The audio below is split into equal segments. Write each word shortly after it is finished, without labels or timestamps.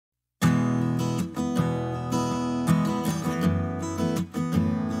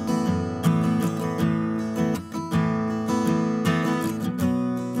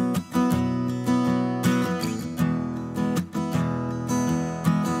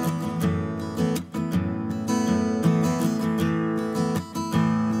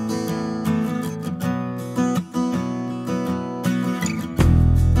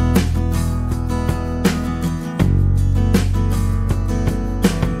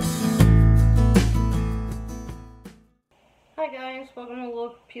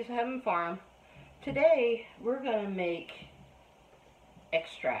Stacy's Heaven Farm. Today we're going to make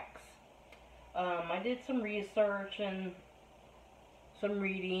extracts. I did some research and some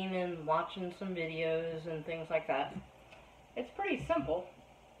reading and watching some videos and things like that. It's pretty simple.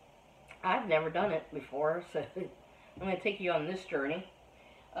 I've never done it before, so I'm going to take you on this journey.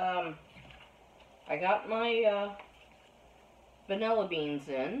 I got my vanilla beans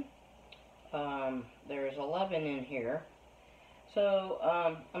in. There's 11 in here. So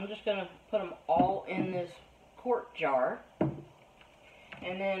I'm just going to put them all in this quart jar.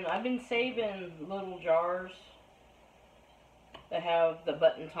 And then I've been saving little jars that have the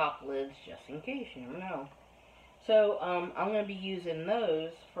button top lids just in case, you never know. So I'm going to be using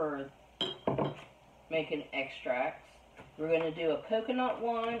those for making extracts. We're going to do a coconut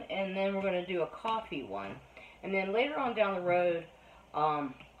one, and then we're going to do a coffee one. And then later on down the road,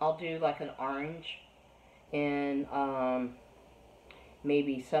 I'll do like an orange and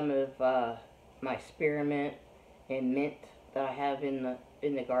maybe some of my spearmint and mint that I have in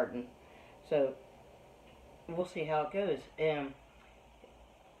the garden. So we'll see how it goes.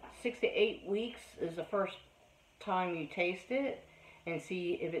 6 to 8 weeks is the first time you taste it and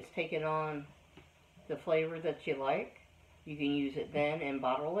see if it's taken on the flavor that you like. You can use it then and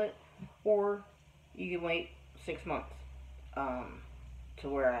bottle it, or you can wait 6 months to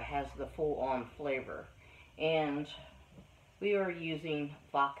where it has the full-on flavor. And we are using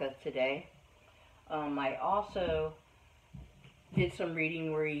vodka today. I also did some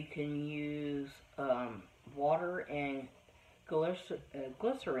reading where you can use water and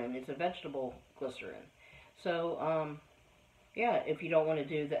glycerin. It's a vegetable glycerin. So, yeah, if you don't want to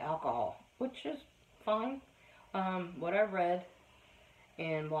do the alcohol, which is fine. What I read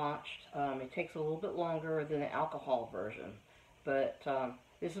and watched, it takes a little bit longer than the alcohol version. But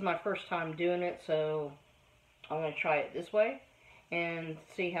this is my first time doing it, so I'm going to try it this way and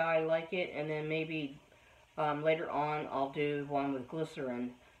see how I like it. And then maybe later on I'll do one with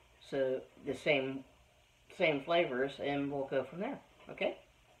glycerin, so the same flavors, and we'll go from there. Okay?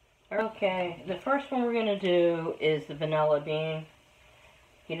 Okay, the first one we're going to do is the vanilla bean.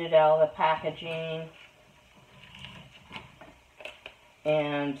 Get it out of the packaging.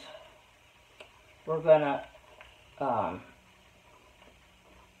 And we're going to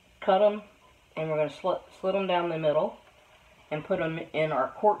cut them, and we're going to slit them down the middle and put them in our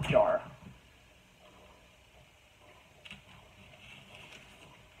quart jar.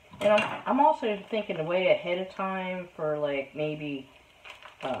 And I'm also thinking way ahead of time for like maybe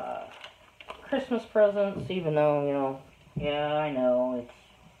Christmas presents, even though, you know, yeah, I know it's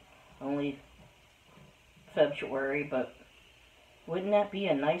only February, but wouldn't that be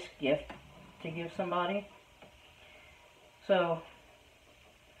a nice gift to give somebody? So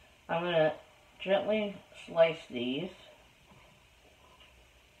I'm going to gently slice these.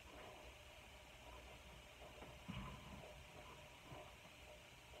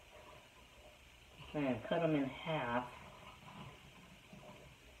 And cut them in half.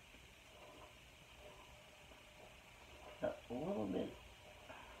 Up a little bit.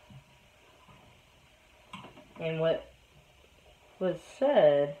 And what was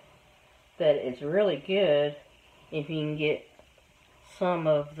said that it's really good if you can get some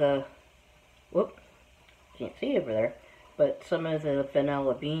of the, whoop, can't see over there, but some of the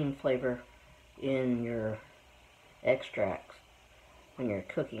vanilla bean flavor in your extracts when you're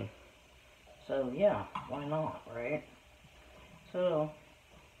cooking. So yeah, why not, right? So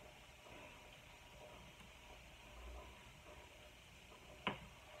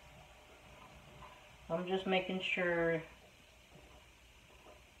I'm just making sure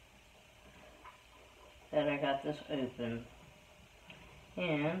that I got this open,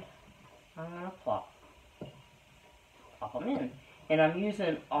 and I'm gonna plop them in, and I'm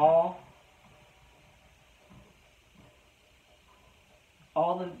using all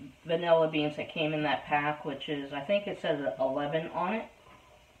the vanilla beans that came in that pack, which is, I think it says 11 on it,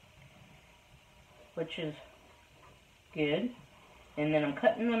 which is good. And then I'm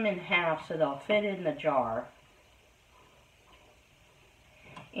cutting them in half so they'll fit in the jar.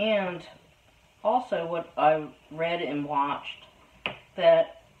 And also what I read and watched,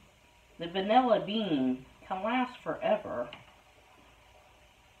 that the vanilla bean can last forever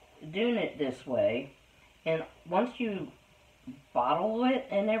doing it this way. And once you bottle it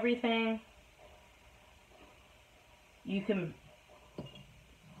and everything, you can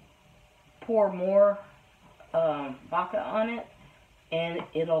pour more vodka on it, and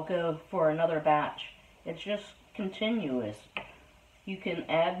it'll go for another batch. It's just continuous. You can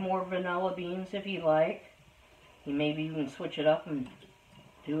add more vanilla beans if you like. You maybe even switch it up and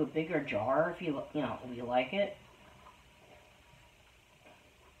do a bigger jar if you like it.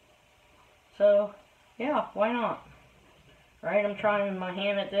 So, yeah, why not? Right, I'm trying my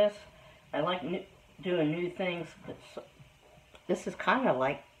hand at this. I like doing new things. This is kind of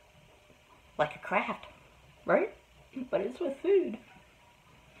like a craft, right? But it's with food.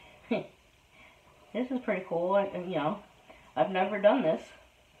 This is pretty cool. You know, I've never done this.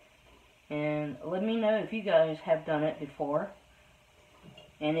 And let me know if you guys have done it before.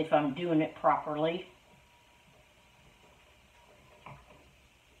 And if I'm doing it properly.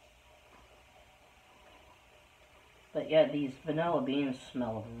 But yeah, these vanilla beans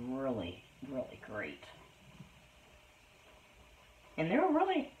smell really, really great. And they're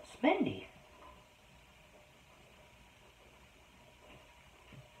really spendy.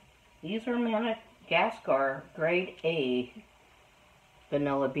 These are Madagascar Grade A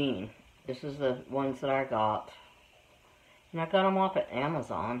vanilla bean. This is the ones that I got. And I got them off at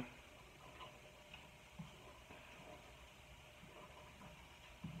Amazon.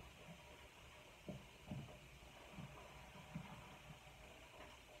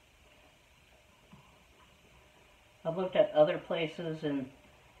 I've looked at other places and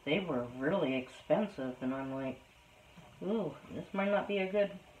they were really expensive, and I'm like, ooh, this might not be a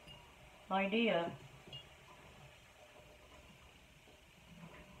good idea.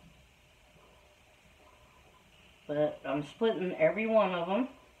 But I'm splitting every one of them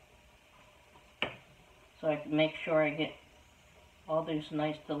so I can make sure I get all these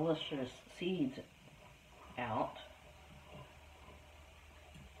nice delicious seeds out.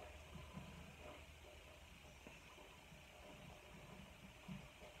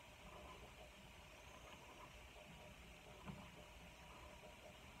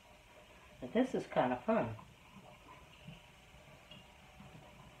 But this is kind of fun.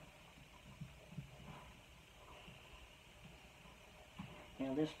 You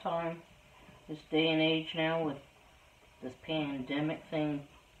know, this day and age now with this pandemic thing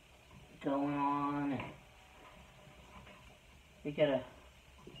going on, and we gotta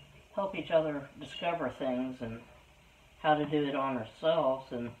help each other discover things and how to do it on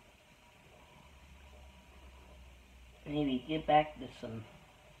ourselves, and maybe get back to some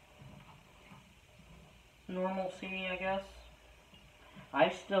normalcy, I guess.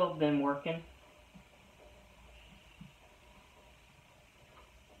 I've still been working,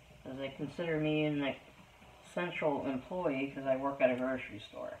 as they consider me an essential employee because I work at a grocery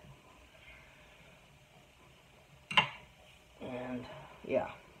store. And yeah.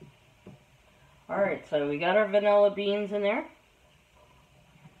 Alright, so we got our vanilla beans in there.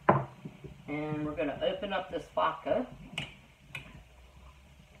 And we're going to open up this vodka.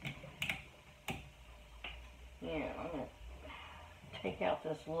 Yeah, I'm going to take out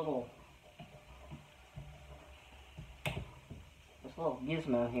this little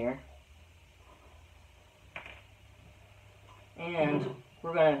gizmo here. And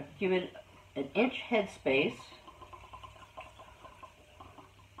we're going to give it an inch headspace.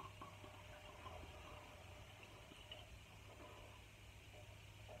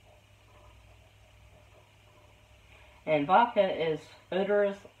 And vodka is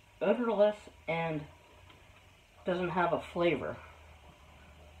odorless and doesn't have a flavor.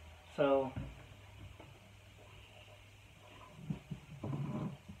 So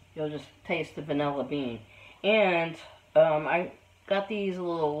you'll just taste the vanilla bean. And I got these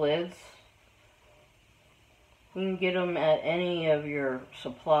little lids. You can get them at any of your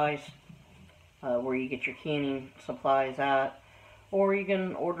supplies where you get your canning supplies at. Or you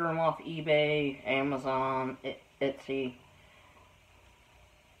can order them off eBay, Amazon, Etsy.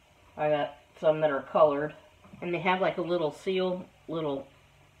 I got some that are colored. And they have like a little seal in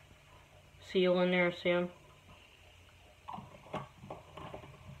there, see them?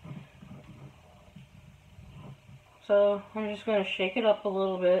 So I'm just going to shake it up a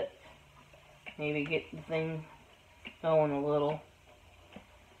little bit. Maybe get the thing going a little.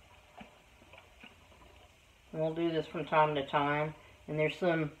 And we'll do this from time to time. And there's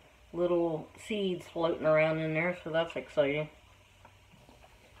some little seeds floating around in there, so that's exciting.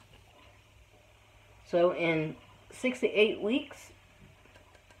 So in 6 to 8 weeks,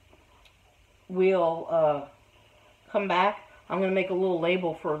 we'll come back. I'm going to make a little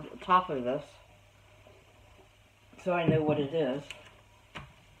label for the top of this, so I know what it is.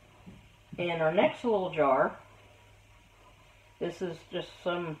 And our next little jar, this is just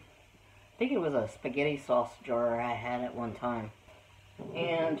some, I think it was a spaghetti sauce jar I had at one time.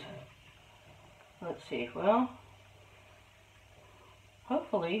 And let's see, well,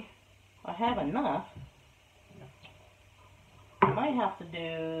 hopefully I have enough. I might have to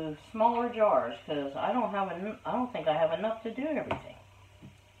do smaller jars because I don't think I have enough to do everything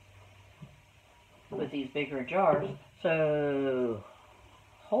with these bigger jars. So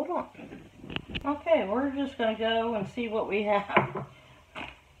hold on. Okay, we're just going to go and see what we have.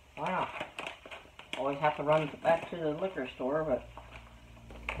 Wow. Always have to run back to the liquor store, but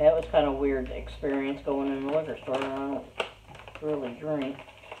that was kind of a weird experience going in the liquor store. I don't really drink.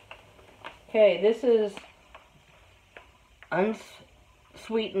 Okay, this is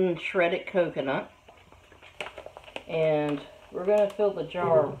unsweetened shredded coconut. And we're going to fill the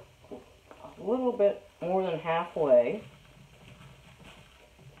jar a little bit more than halfway.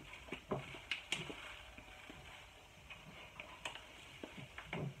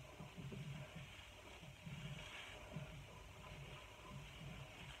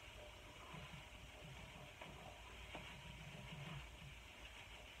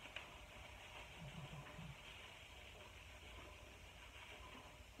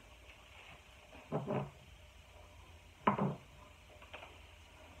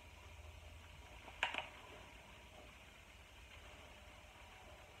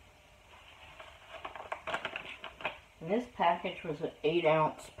 And this package was an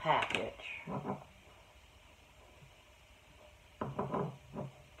 8-ounce package.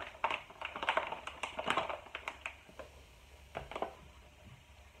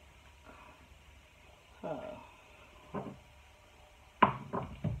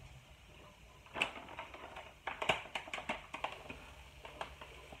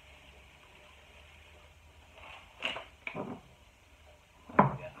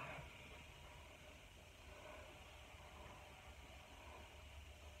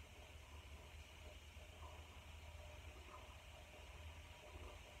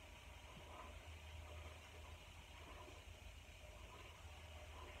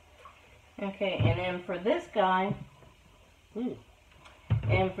 Okay, and then for this guy,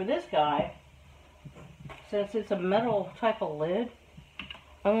 since it's a metal type of lid,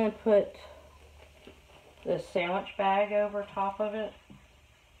 I'm going to put this sandwich bag over top of it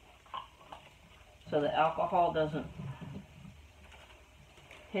so the alcohol doesn't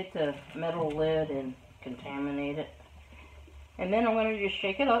hit the metal lid and contaminate it. And then I'm going to just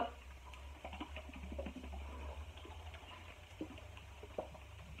shake it up.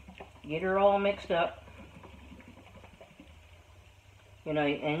 Get her all mixed up. You know,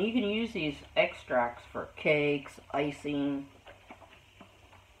 and you can use these extracts for cakes, icing.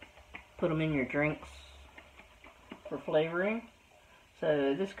 Put them in your drinks for flavoring.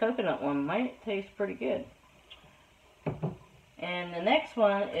 So this coconut one might taste pretty good. And the next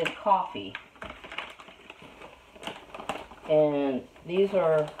one is coffee. And these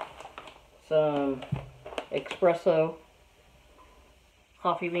are some espresso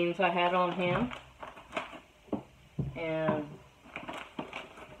coffee beans I had on hand. And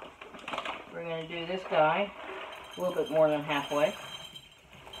we're going to do this guy a little bit more than halfway.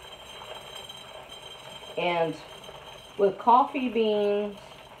 And with coffee beans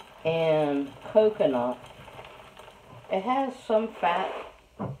and coconut, it has some fat.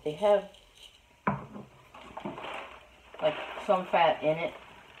 They have like some fat in it.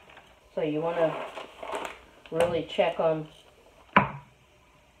 So you want to really check them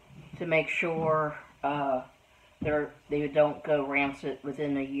to make sure they don't go rancid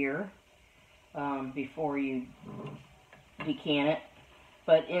within a year before you decant it.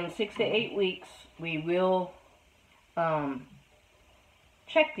 But in 6 to 8 weeks, we will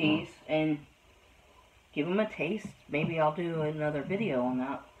check these and give them a taste. Maybe I'll do another video on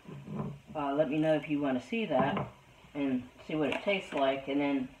that. Let me know if you want to see that and see what it tastes like. And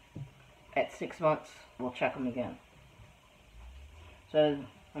then at 6 months, we'll check them again. So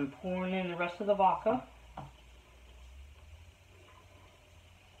I'm pouring in the rest of the vodka.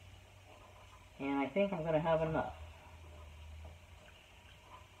 And I think I'm going to have enough.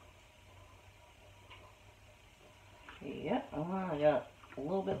 Yep, I got a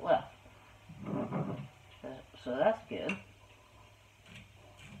little bit left. So that's good.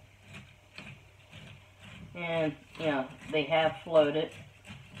 And, you know, they have floated.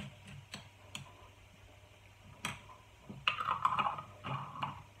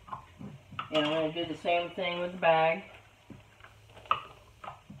 And I'm going to do the same thing with the bag.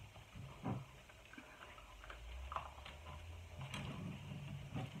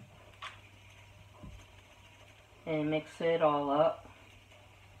 And mix it all up.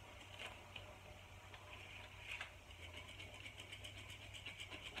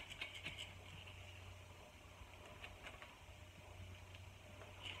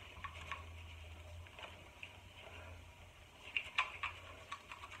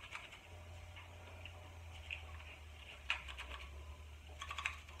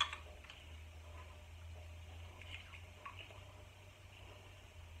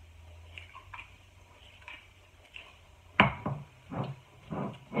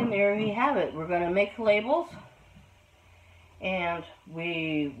 there you have it. We're going to make labels, and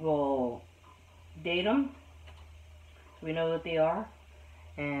we will date them so we know what they are,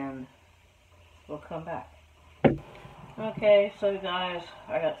 and we'll come back. Okay, so guys,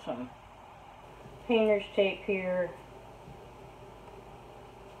 I got some painter's tape here,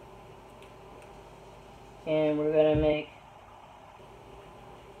 and we're going to make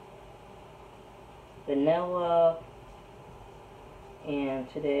vanilla, and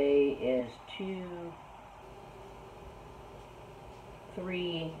today is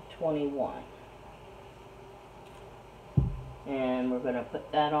 2/3/21, and we're going to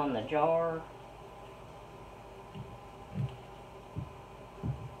put that on the jar.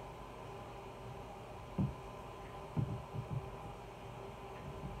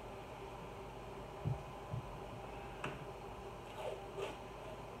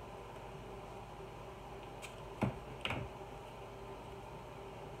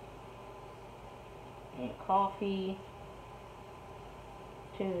 And coffee,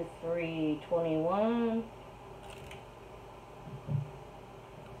 2/3/21.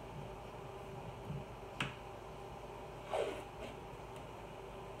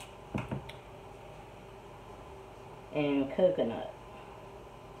 And coconut.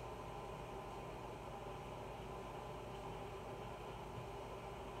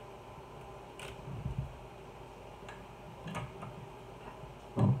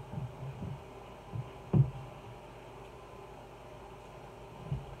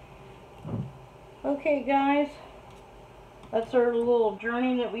 Okay guys, that's our little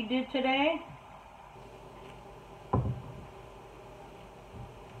journey that we did today.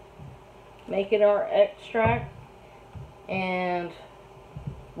 Making our extract, and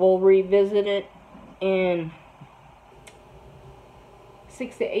we'll revisit it in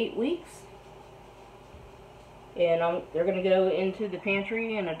 6 to 8 weeks. And they're going to go into the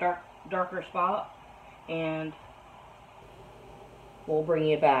pantry in a darker spot, and we'll bring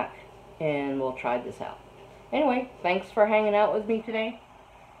you back and we'll try this out. Anyway, thanks for hanging out with me today.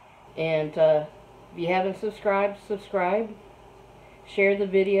 And if you haven't subscribed, subscribe. Share the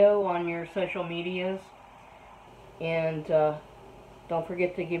video on your social medias. And don't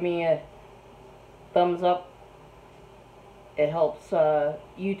forget to give me a thumbs up. It helps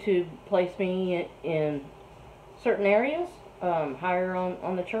YouTube place me in certain areas, higher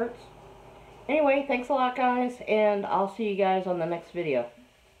on the charts. Anyway, thanks a lot guys, and I'll see you guys on the next video.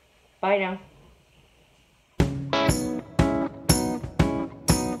 Bye now.